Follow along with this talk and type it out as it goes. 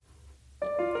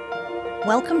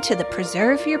Welcome to the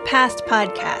Preserve Your Past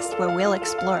podcast, where we'll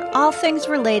explore all things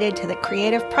related to the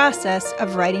creative process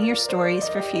of writing your stories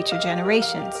for future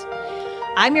generations.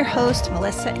 I'm your host,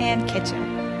 Melissa Ann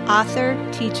Kitchen. Author,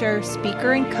 teacher,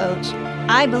 speaker, and coach,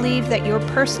 I believe that your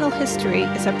personal history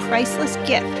is a priceless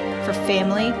gift for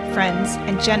family, friends,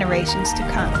 and generations to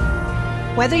come.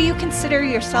 Whether you consider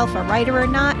yourself a writer or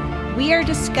not, we are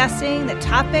discussing the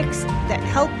topics that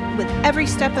help with every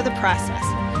step of the process,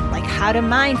 like how to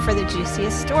mine for the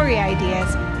juiciest story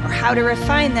ideas or how to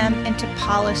refine them into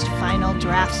polished final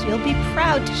drafts you'll be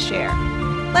proud to share.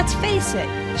 Let's face it,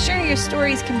 sharing your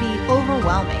stories can be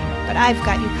overwhelming, but I've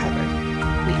got you covered.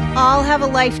 We all have a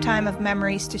lifetime of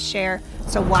memories to share,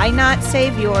 so why not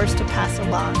save yours to pass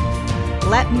along?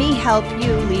 Let me help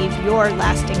you leave your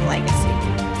lasting legacy.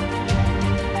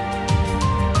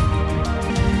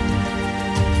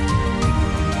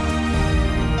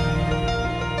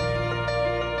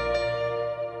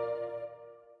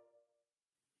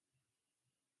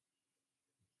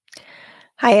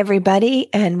 Hi, everybody,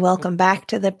 and welcome back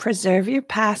to the Preserve Your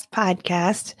Past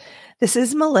podcast. This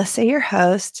is Melissa, your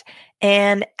host,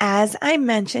 and as I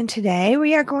mentioned today,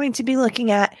 we are going to be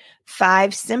looking at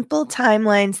 5 simple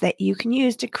timelines that you can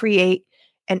use to create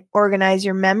and organize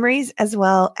your memories, as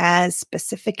well as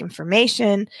specific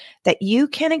information that you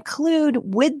can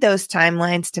include with those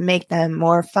timelines to make them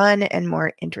more fun and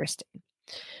more interesting.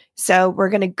 So we're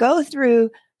going to go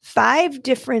through 5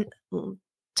 different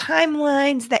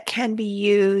timelines that can be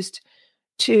used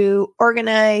to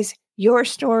organize your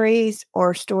stories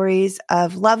or stories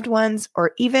of loved ones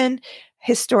or even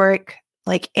historic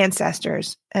like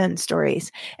ancestors and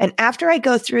stories. And after I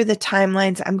go through the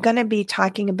timelines, I'm going to be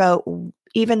talking about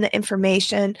even the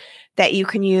information that you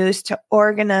can use to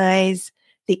organize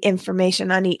the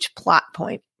information on each plot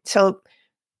point. So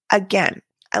again,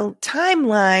 a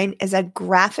timeline is a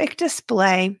graphic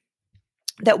display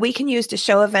that we can use to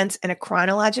show events in a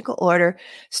chronological order,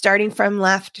 starting from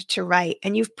left to right.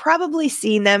 And you've probably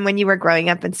seen them when you were growing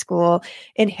up in school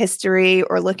in history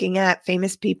or looking at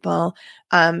famous people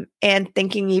and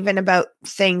thinking even about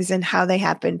things and how they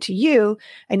happened to you.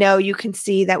 I know you can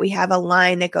see that we have a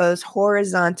line that goes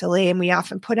horizontally, and we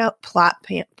often put out plot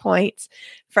points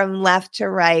from left to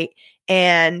right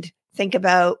and think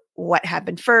about what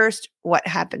happened first, what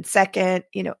happened second,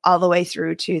 all the way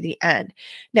through to the end.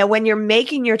 Now, when you're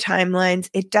making your timelines,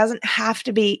 it doesn't have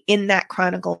to be in that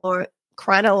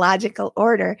chronological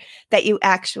order that you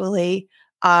actually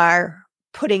are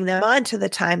putting them onto the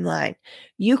timeline.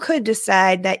 You could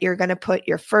decide that you're going to put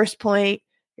your first point,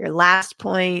 your last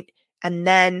point, and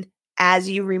then as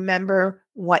you remember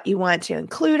what you want to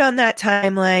include on that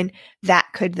timeline, that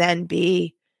could then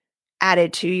be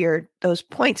added to those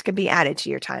points could be added to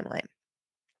your timeline.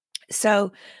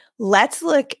 So let's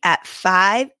look at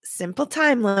 5 simple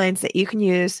timelines that you can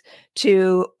use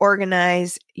to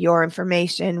organize your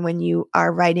information when you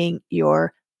are writing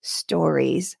your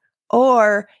stories.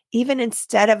 Or even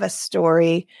instead of a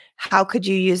story, how could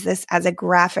you use this as a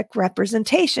graphic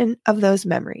representation of those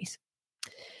memories?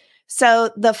 So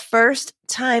the first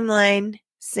timeline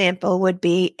sample would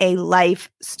be a life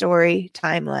story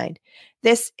timeline.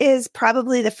 This is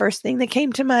probably the first thing that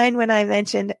came to mind when I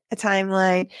mentioned a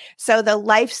timeline. So the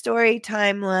life story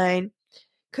timeline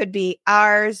could be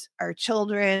ours, our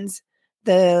children's,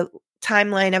 the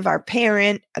timeline of our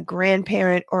parent, a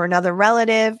grandparent, or another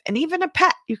relative, and even a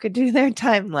pet. You could do their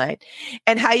timeline.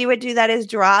 And how you would do that is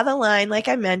draw the line, like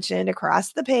I mentioned,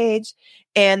 across the page,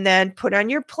 and then put on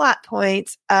your plot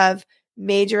points of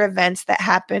major events that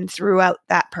happened throughout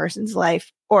that person's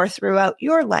life or throughout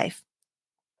your life.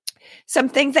 Some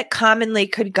things that commonly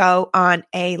could go on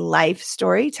a life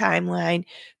story timeline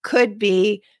could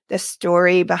be the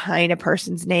story behind a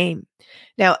person's name.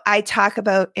 Now, I talk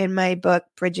about in my book,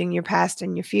 Bridging Your Past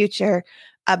and Your Future,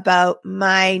 about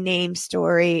my name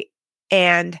story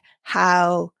and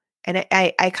how, and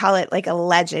I call it like a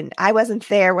legend. I wasn't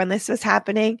there when this was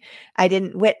happening. I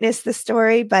didn't witness the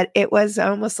story, but it was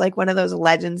almost like one of those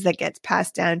legends that gets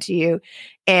passed down to you.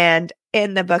 And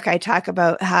in the book, I talk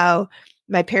about how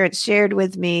my parents shared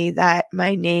with me that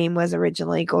my name was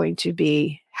originally going to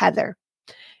be Heather.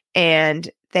 And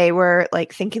they were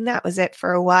like thinking that was it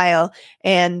for a while.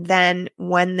 And then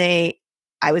when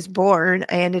I was born,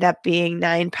 I ended up being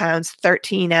 9 pounds,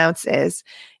 13 ounces,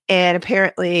 and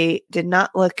apparently did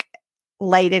not look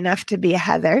light enough to be a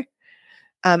Heather.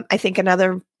 I think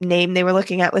another name they were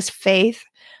looking at was Faith.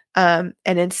 And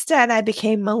instead I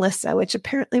became Melissa, which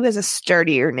apparently was a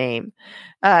sturdier name.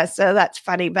 So that's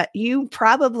funny, but you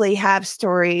probably have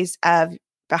stories of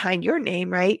behind your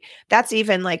name, right? That's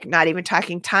even like not even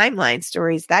talking timeline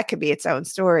stories. That could be its own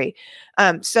story.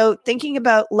 So thinking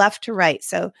about left to right.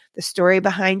 So the story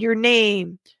behind your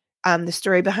name, the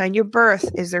story behind your birth.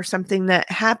 Is there something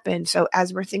that happened? So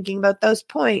as we're thinking about those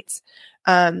points,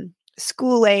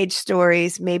 school age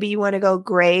stories, maybe you want to go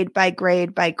grade by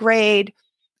grade by grade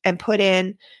and put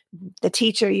in the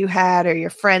teacher you had or your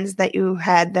friends that you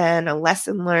had then, a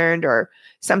lesson learned or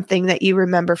something that you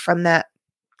remember from that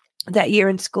year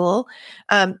in school.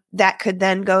 That could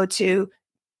then go to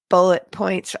bullet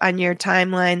points on your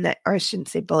timeline that, or I shouldn't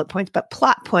say bullet points, but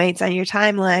plot points on your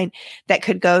timeline that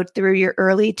could go through your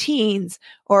early teens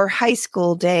or high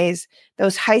school days.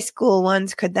 Those high school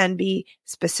ones could then be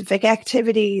specific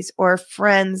activities or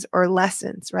friends or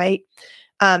lessons, right?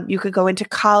 You could go into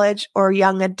college or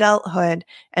young adulthood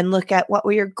and look at what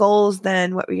were your goals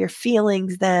then, what were your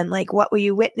feelings then, like what were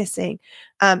you witnessing,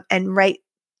 and write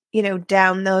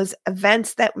down those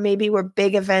events that maybe were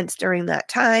big events during that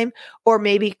time, or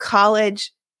maybe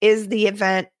college is the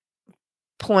event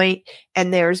point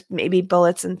and there's maybe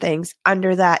bullets and things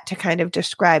under that to kind of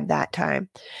describe that time.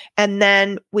 And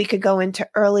then we could go into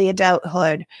early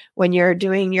adulthood when you're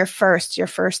doing your first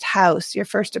house, your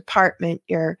first apartment,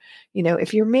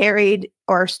 if you're married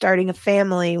or starting a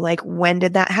family, like when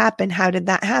did that happen? How did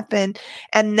that happen?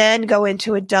 And then go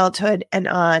into adulthood and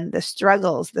on the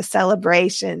struggles, the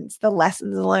celebrations, the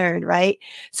lessons learned, right?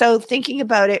 So thinking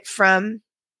about it from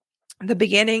the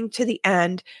beginning to the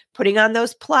end, putting on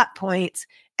those plot points,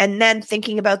 and then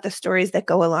thinking about the stories that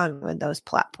go along with those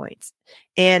plot points.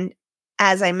 And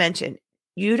as I mentioned,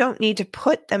 you don't need to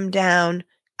put them down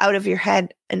out of your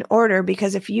head in order,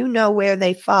 because if you know where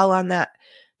they fall on that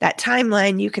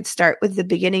timeline, you could start with the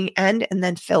beginning, end, and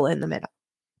then fill in the middle.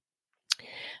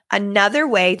 Another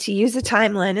way to use a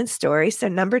timeline and story, so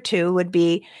number 2 would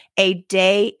be a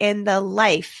day in the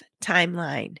life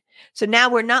timeline. So now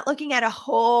we're not looking at a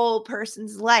whole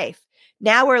person's life.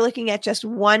 Now we're looking at just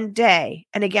one day.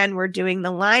 And again, we're doing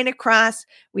the line across.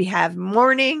 We have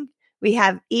morning, we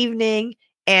have evening,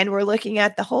 and we're looking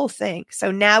at the whole thing. So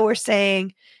now we're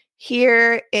saying,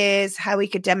 here is how we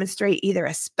could demonstrate either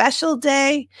a special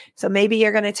day. So maybe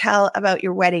you're going to tell about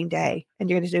your wedding day and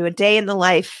you're going to do a day in the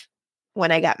life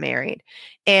when I got married,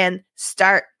 and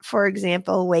start, for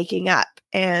example, waking up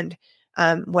and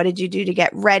what did you do to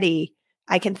get ready?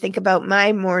 I can think about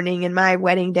my morning and my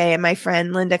wedding day and my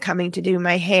friend Linda coming to do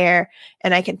my hair.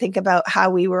 And I can think about how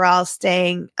we were all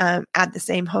staying at the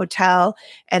same hotel,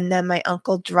 and then my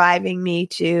uncle driving me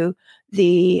to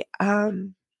the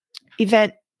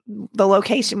event, the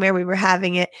location where we were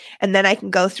having it. And then I can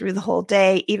go through the whole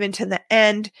day, even to the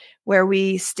end where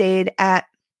we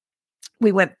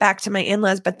went back to my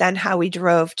in-laws, but then how we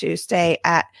drove to stay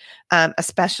at a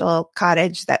special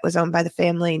cottage that was owned by the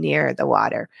family near the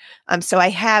water. So I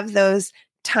have those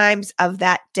times of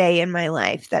that day in my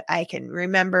life that I can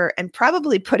remember, and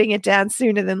probably putting it down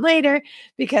sooner than later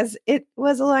because it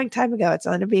was a long time ago. It's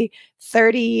going to be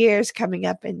 30 years coming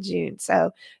up in June.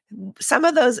 So some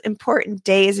of those important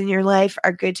days in your life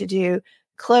are good to do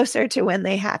closer to when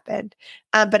they happened.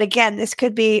 But again, this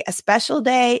could be a special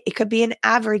day. It could be an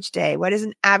average day. What does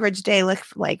an average day look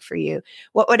like for you?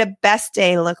 What would a best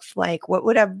day look like? What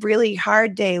would a really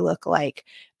hard day look like?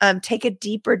 Take a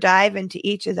deeper dive into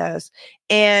each of those.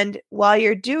 And while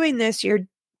you're doing this, you're,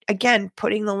 again,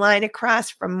 putting the line across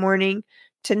from morning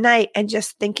to night and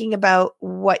just thinking about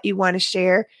what you want to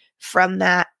share from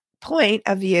that point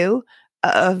of view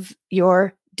of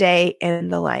your day in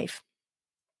the life.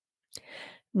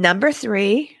 Number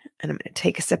 3, and I'm going to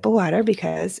take a sip of water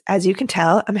because, as you can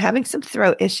tell, I'm having some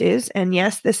throat issues. And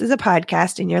yes, this is a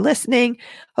podcast and you're listening.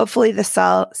 Hopefully the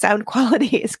sound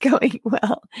quality is going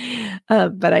well.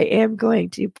 But I am going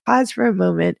to pause for a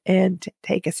moment and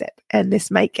take a sip. And this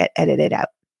might get edited out.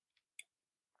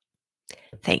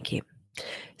 Thank you.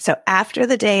 So after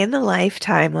the day in the life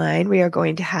timeline, we are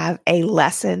going to have a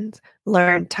lessons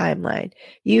learned timeline.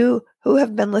 You who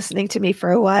have been listening to me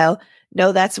for a while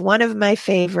know that's one of my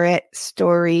favorite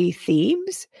story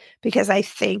themes, because I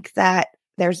think that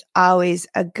there's always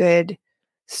a good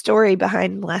story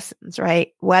behind lessons,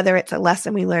 right? Whether it's a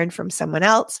lesson we learned from someone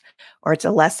else or it's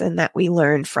a lesson that we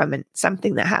learned from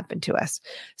something that happened to us.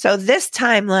 So this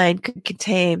timeline could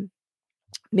contain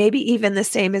maybe even the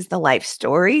same as the life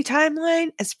story timeline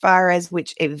as far as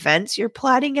which events you're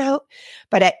plotting out.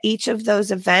 But at each of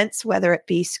those events, whether it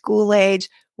be school age,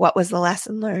 what was the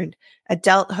lesson learned?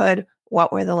 Adulthood,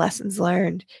 what were the lessons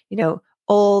learned?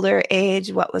 Older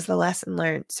age, what was the lesson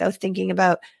learned? So thinking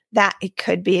about that, it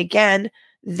could be, again,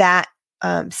 that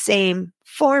same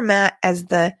format as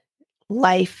the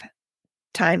life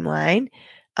timeline.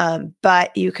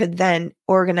 But you could then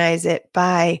organize it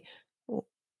by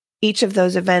each of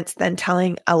those events then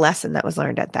telling a lesson that was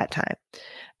learned at that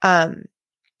time.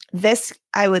 This,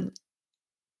 I would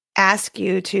ask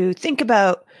you to think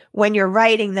about when you're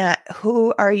writing that,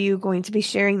 who are you going to be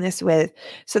sharing this with,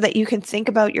 so that you can think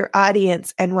about your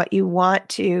audience and what you want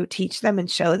to teach them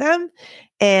and show them,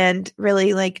 and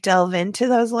really like delve into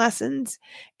those lessons.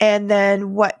 And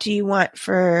then what do you want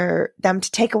for them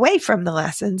to take away from the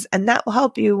lessons? And that will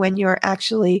help you when you're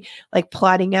actually like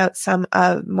plotting out some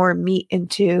more meat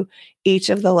into each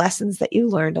of the lessons that you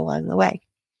learned along the way.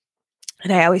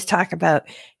 And I always talk about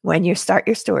when you start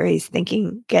your stories,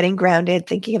 getting grounded,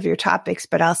 thinking of your topics,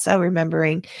 but also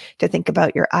remembering to think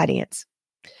about your audience.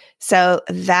 So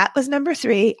that was number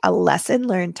 3, a lesson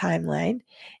learned timeline.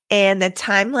 And the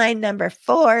timeline number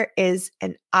 4 is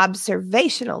an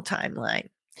observational timeline.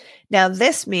 Now,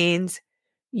 this means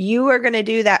you are going to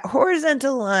do that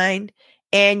horizontal line,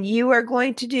 and you are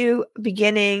going to do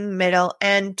beginning, middle,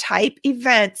 end type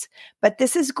events, but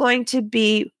this is going to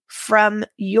be from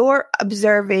your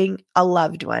observing a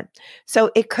loved one.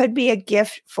 So it could be a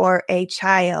gift for a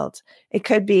child. It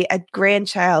could be a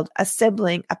grandchild, a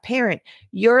sibling, a parent.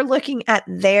 You're looking at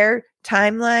their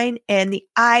timeline, and the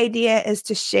idea is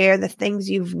to share the things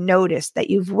you've noticed, that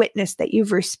you've witnessed, that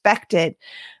you've respected,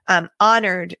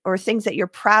 honored, or things that you're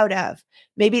proud of.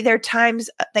 Maybe there are times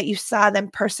that you saw them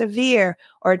persevere,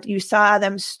 or you saw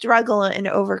them struggle and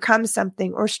overcome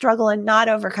something, or struggle and not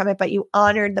overcome it, but you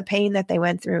honored the pain that they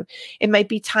went through. It might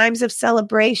be times of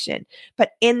celebration,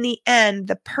 but in the end,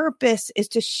 the purpose is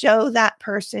to show that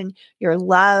person your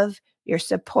love, your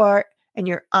support, and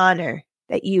your honor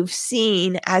that you've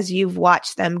seen as you've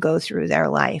watched them go through their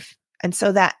life. And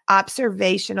so that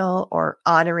observational or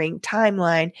honoring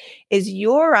timeline is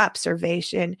your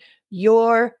observation,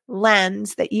 your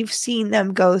lens that you've seen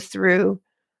them go through.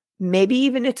 Maybe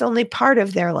even it's only part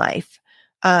of their life,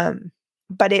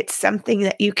 but it's something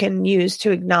that you can use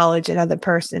to acknowledge another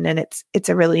person. And it's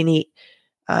a really neat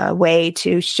way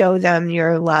to show them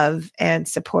your love and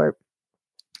support.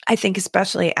 I think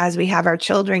especially as we have our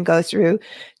children go through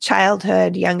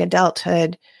childhood, young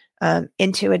adulthood,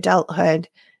 into adulthood,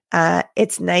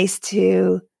 it's nice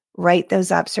to write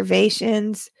those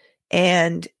observations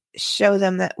and show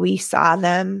them that we saw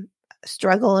them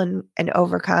struggle and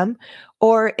overcome.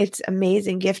 Or it's an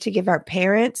amazing gift to give our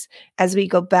parents as we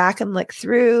go back and look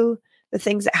through the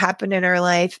things that happened in our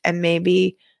life and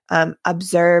maybe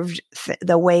observed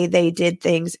the way they did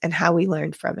things and how we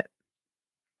learned from it.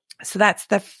 So that's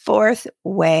the 4th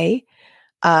way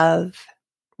of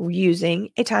using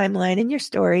a timeline in your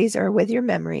stories or with your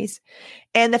memories.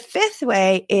 And the 5th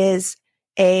way is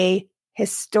a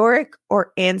historic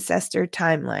or ancestor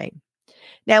timeline.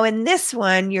 Now, in this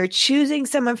one, you're choosing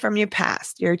someone from your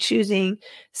past. You're choosing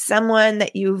someone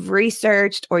that you've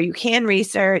researched or you can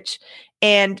research.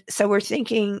 And so we're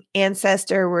thinking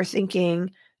ancestor, we're thinking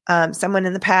someone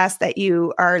in the past that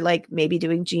you are like maybe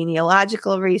doing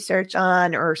genealogical research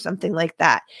on or something like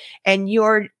that. And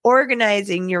you're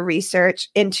organizing your research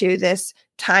into this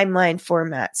timeline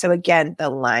format. So again, the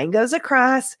line goes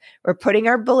across, we're putting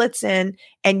our bullets in,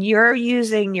 and you're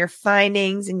using your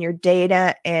findings and your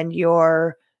data and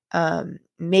your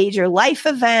major life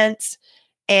events,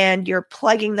 and you're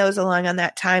plugging those along on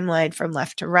that timeline from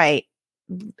left to right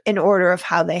in order of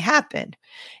how they happened.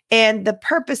 And the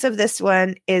purpose of this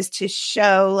one is to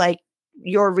show like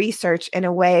your research in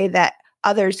a way that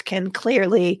others can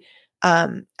clearly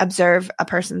observe a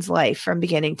person's life from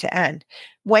beginning to end.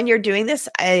 When you're doing this,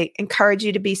 I encourage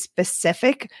you to be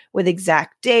specific with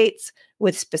exact dates,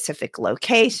 with specific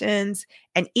locations,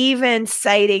 and even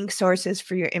citing sources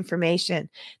for your information.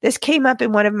 This came up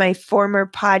in one of my former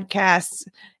podcasts,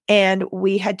 and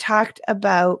we had talked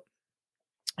about,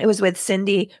 it was with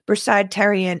Cindy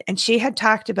Broussard-Terrien, and she had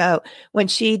talked about when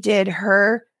she did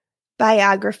her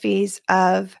biographies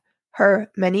of her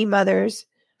many mothers,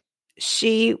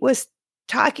 she was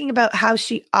talking about how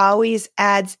she always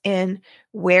adds in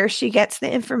where she gets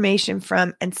the information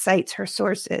from and cites her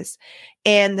sources.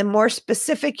 And the more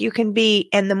specific you can be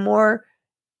and the more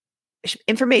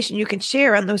information you can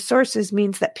share on those sources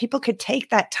means that people could take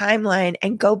that timeline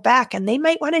and go back, and they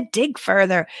might want to dig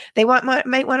further. They might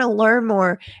want to learn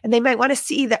more, and they might want to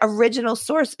see the original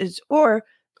sources or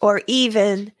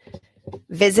even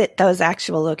visit those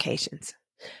actual locations.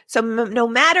 So no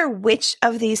matter which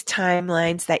of these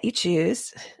timelines that you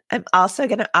choose, I'm also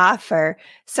going to offer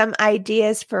some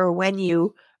ideas for when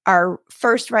you are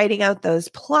first writing out those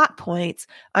plot points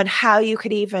on how you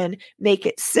could even make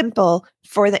it simple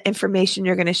for the information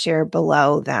you're going to share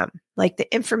below them. Like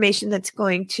the information that's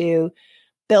going to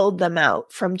build them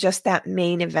out from just that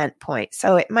main event point.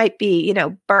 So it might be,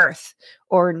 birth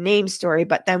or name story,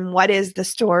 but then what is the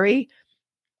story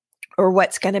or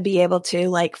what's going to be able to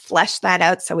like flesh that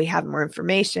out so we have more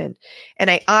information.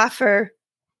 And I offer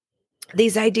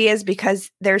these ideas because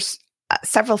there's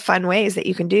several fun ways that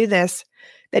you can do this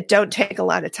that don't take a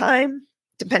lot of time,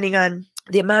 depending on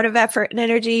the amount of effort and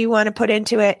energy you want to put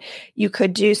into it. You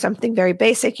could do something very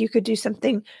basic. You could do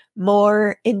something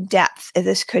more in depth.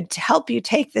 This could help you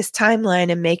take this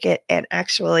timeline and make it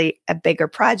actually a bigger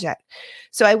project.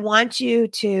 So I want you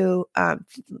to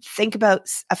think about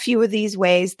a few of these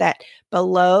ways that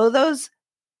below those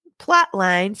plot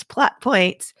lines, plot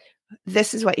points,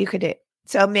 this is what you could do.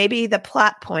 So maybe the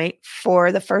plot point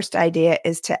for the first idea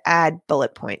is to add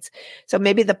bullet points. So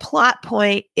maybe the plot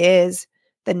point is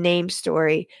the name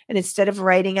story. And instead of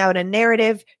writing out a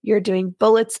narrative, you're doing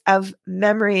bullets of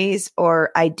memories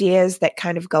or ideas that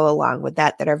kind of go along with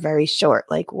that are very short.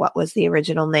 Like, what was the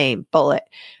original name? Bullet.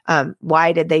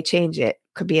 Why did they change it?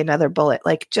 Could be another bullet.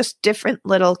 Like, just different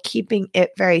little, keeping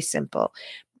it very simple.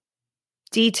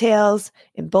 Details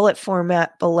in bullet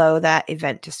format below that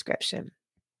event description.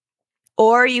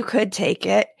 Or you could take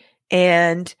it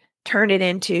and turn it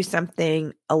into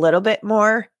something a little bit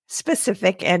more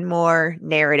specific and more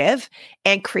narrative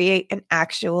and create an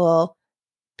actual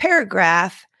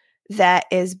paragraph that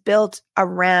is built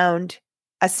around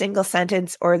a single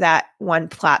sentence or that one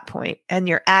plot point. And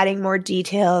you're adding more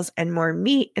details and more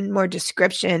meat and more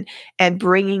description and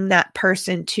bringing that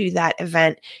person to that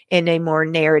event in a more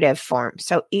narrative form.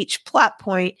 So each plot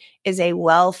point is a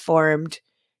well-formed,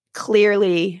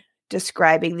 clearly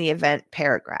describing the event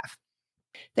paragraph.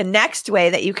 The next way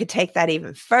that you could take that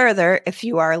even further, if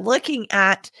you are looking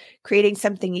at creating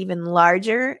something even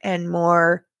larger and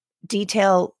more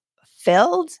detail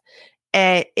filled,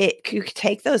 you could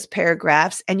take those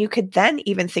paragraphs and you could then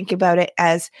even think about it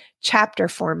as chapter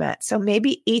format. So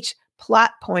maybe each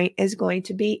plot point is going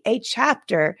to be a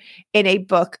chapter in a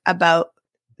book about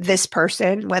this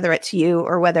person, whether it's you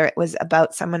or whether it was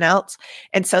about someone else.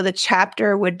 And so the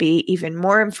chapter would be even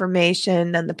more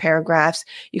information than the paragraphs.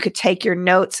 You could take your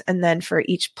notes and then for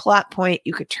each plot point,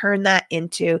 you could turn that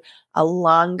into a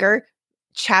longer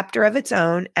chapter of its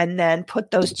own and then put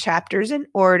those chapters in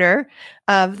order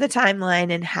of the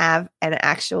timeline and have an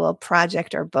actual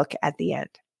project or book at the end.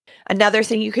 Another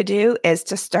thing you could do is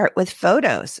to start with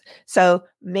photos. So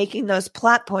making those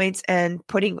plot points and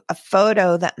putting a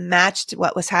photo that matched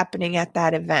what was happening at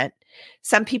that event.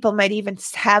 Some people might even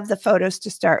have the photos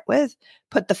to start with,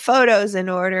 put the photos in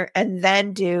order, and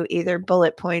then do either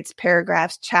bullet points,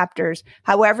 paragraphs, chapters,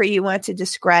 however you want to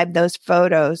describe those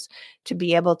photos to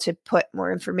be able to put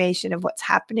more information of what's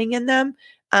happening in them.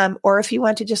 Or if you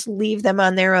want to just leave them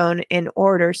on their own in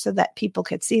order so that people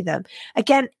could see them.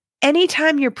 Again,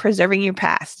 anytime you're preserving your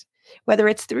past, whether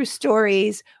it's through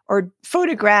stories or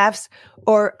photographs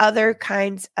or other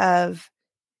kinds of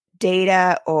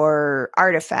data or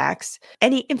artifacts,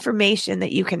 any information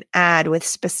that you can add with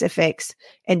specifics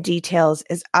and details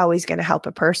is always going to help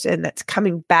a person that's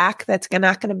coming back that's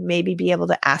not going to maybe be able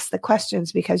to ask the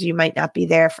questions because you might not be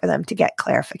there for them to get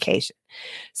clarification.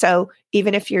 So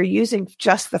even if you're using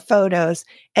just the photos,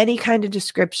 any kind of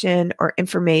description or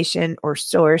information or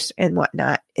source and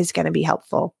whatnot is going to be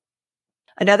helpful.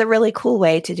 Another really cool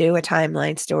way to do a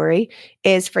timeline story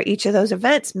is for each of those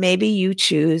events, maybe you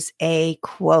choose a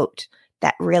quote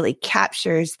that really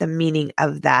captures the meaning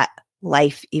of that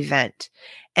life event.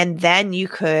 And then you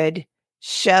could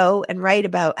show and write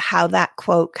about how that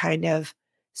quote kind of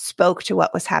spoke to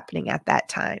what was happening at that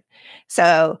time.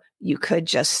 So you could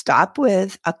just stop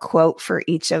with a quote for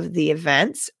each of the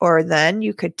events, or then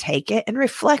you could take it and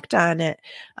reflect on it,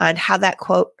 on how that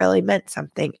quote really meant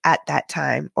something at that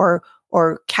time or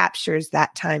captures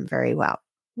that time very well.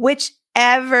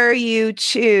 Whichever you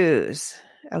choose,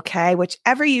 okay?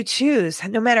 Whichever you choose,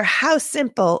 no matter how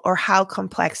simple or how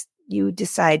complex you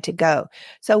decide to go.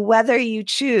 So whether you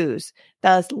choose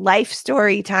the life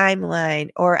story timeline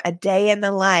or a day in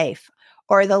the life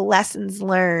or the lessons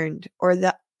learned or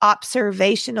the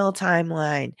observational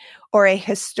timeline or a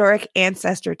historic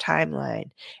ancestor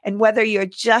timeline, and whether you're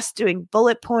just doing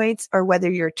bullet points or whether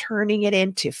you're turning it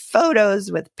into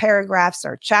photos with paragraphs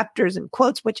or chapters and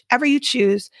quotes, whichever you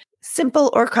choose, simple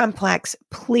or complex,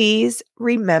 please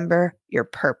remember your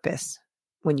purpose.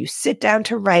 When you sit down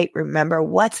to write, remember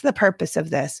what's the purpose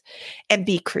of this and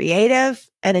be creative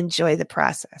and enjoy the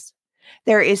process.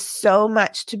 There is so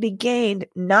much to be gained,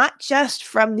 not just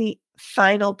from the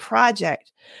final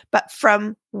project, but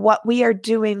from what we are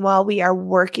doing while we are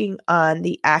working on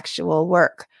the actual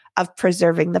work of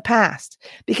preserving the past.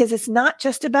 Because it's not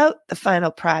just about the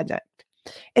final project.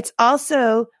 It's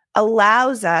also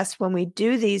allows us, when we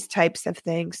do these types of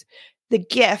things, the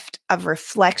gift of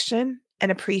reflection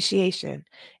and appreciation.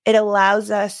 It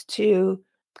allows us to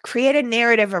create a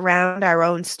narrative around our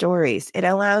own stories. It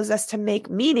allows us to make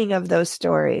meaning of those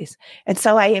stories. And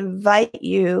so I invite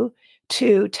you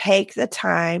to take the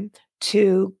time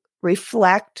to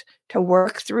reflect, to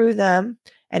work through them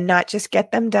and not just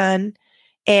get them done,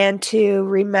 and to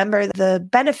remember the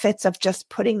benefits of just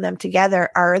putting them together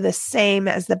are the same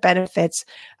as the benefits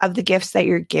of the gifts that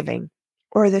you're giving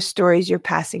or the stories you're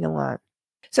passing along.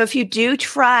 So if you do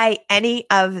try any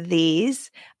of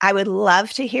these, I would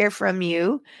love to hear from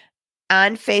you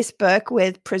on Facebook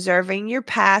with Preserving Your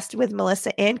Past with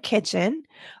Melissa Ann Kitchen,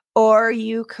 or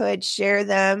you could share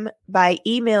them by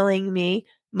emailing me,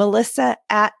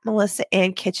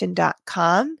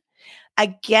 melissa@melissaannkitchen.com.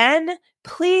 Again,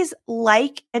 please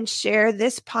like and share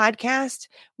this podcast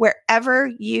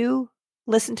wherever you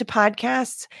listen to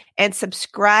podcasts, and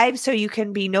subscribe so you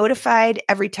can be notified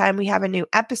every time we have a new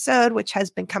episode, which has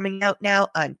been coming out now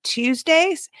on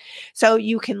Tuesdays. So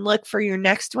you can look for your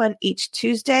next one each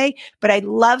Tuesday. But I'd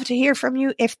love to hear from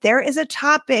you if there is a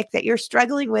topic that you're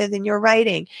struggling with in your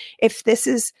writing, if this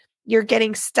is you're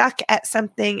getting stuck at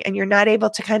something and you're not able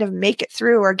to kind of make it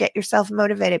through or get yourself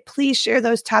motivated, please share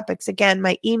those topics. Again,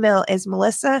 my email is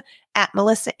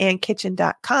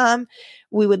melissa@melissaannkitchen.com.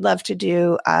 We would love to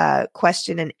do a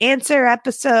question and answer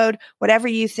episode, whatever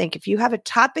you think. If you have a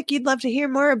topic you'd love to hear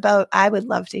more about, I would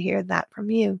love to hear that from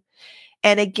you.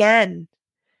 And again,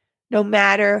 no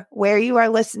matter where you are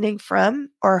listening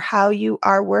from or how you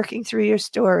are working through your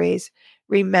stories,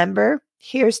 remember,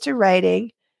 here's to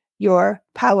writing your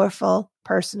powerful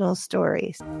personal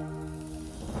stories.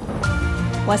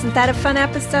 Wasn't that a fun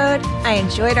episode? I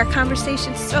enjoyed our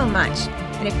conversation so much.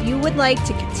 And if you would like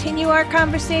to continue our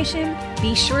conversation,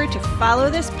 be sure to follow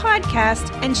this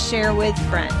podcast and share with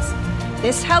friends.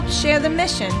 This helps share the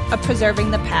mission of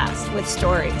preserving the past with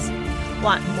stories.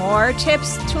 Want more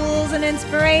tips, tools, and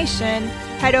inspiration?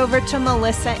 Head over to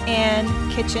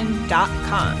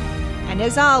melissaannkitchen.com. And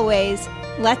as always,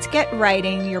 let's get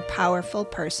writing your powerful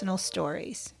personal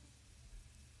stories.